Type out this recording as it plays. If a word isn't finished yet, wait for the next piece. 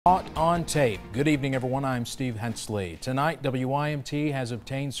Caught on tape. Good evening, everyone. I'm Steve Hensley. Tonight, WYMT has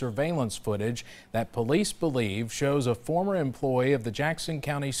obtained surveillance footage that police believe shows a former employee of the Jackson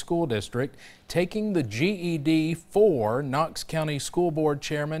County School District taking the GED for Knox County School Board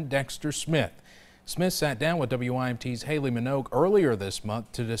Chairman Dexter Smith. Smith sat down with WYMT's Haley Minogue earlier this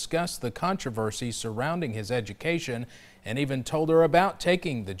month to discuss the controversy surrounding his education and even told her about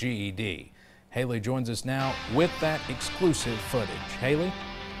taking the GED. Haley joins us now with that exclusive footage. Haley?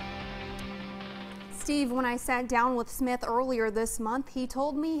 Steve, when I sat down with Smith earlier this month, he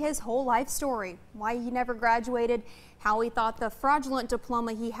told me his whole life story, why he never graduated, how he thought the fraudulent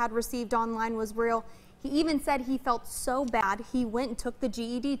diploma he had received online was real. He even said he felt so bad he went and took the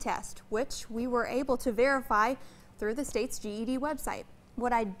GED test, which we were able to verify through the state's GED website.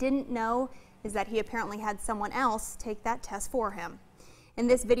 What I didn't know is that he apparently had someone else take that test for him. In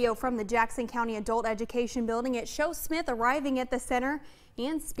this video from the Jackson County Adult Education Building, it shows Smith arriving at the center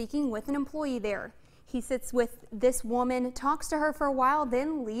and speaking with an employee there. He sits with this woman, talks to her for a while,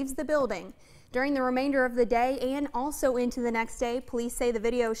 then leaves the building. During the remainder of the day and also into the next day, police say the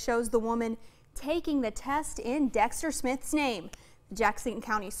video shows the woman taking the test in Dexter Smith's name. The Jackson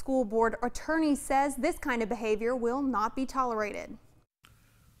County School Board attorney says this kind of behavior will not be tolerated.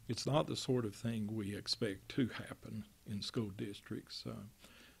 It's not the sort of thing we expect to happen in school districts.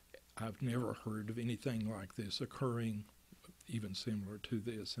 I've never heard of anything like this occurring, even similar to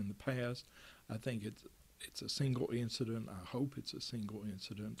this in the past. I think it's a single incident. I hope it's a single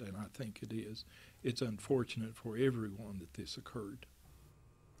incident, and I think it is. It's unfortunate for everyone that this occurred.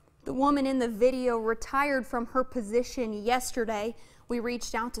 The woman in the video retired from her position yesterday. We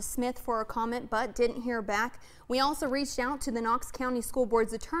reached out to Smith for a comment but didn't hear back. We also reached out to the Knox County School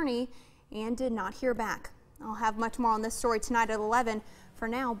Board's attorney and did not hear back. I'll have much more on this story tonight at 11. For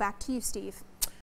now, back to you, Steve.